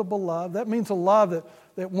incorruptible love? That means a love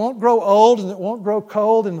that won't grow old and that won't grow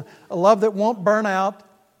cold, and a love that won't burn out,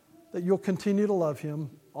 that you'll continue to love Him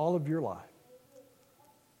all of your life.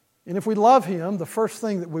 And if we love Him, the first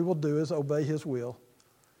thing that we will do is obey His will.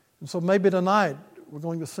 And so maybe tonight we're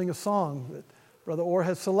going to sing a song that Brother Orr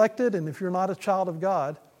has selected, and if you're not a child of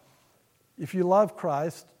God, if you love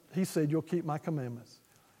Christ, He said, you'll keep my commandments.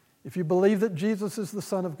 If you believe that Jesus is the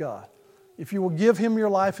Son of God, if you will give Him your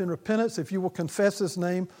life in repentance, if you will confess His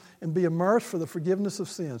name and be immersed for the forgiveness of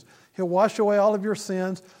sins, He'll wash away all of your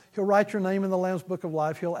sins. He'll write your name in the Lamb's Book of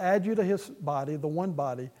Life. He'll add you to His body, the one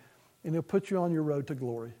body, and He'll put you on your road to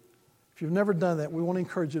glory. If you've never done that, we want to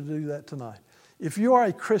encourage you to do that tonight. If you are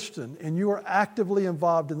a Christian and you are actively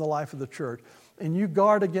involved in the life of the church and you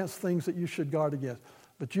guard against things that you should guard against,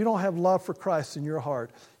 but you don't have love for Christ in your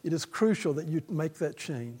heart, it is crucial that you make that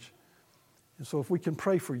change. And so if we can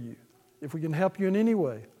pray for you, if we can help you in any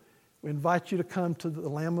way, we invite you to come to the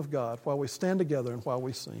Lamb of God while we stand together and while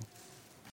we sing.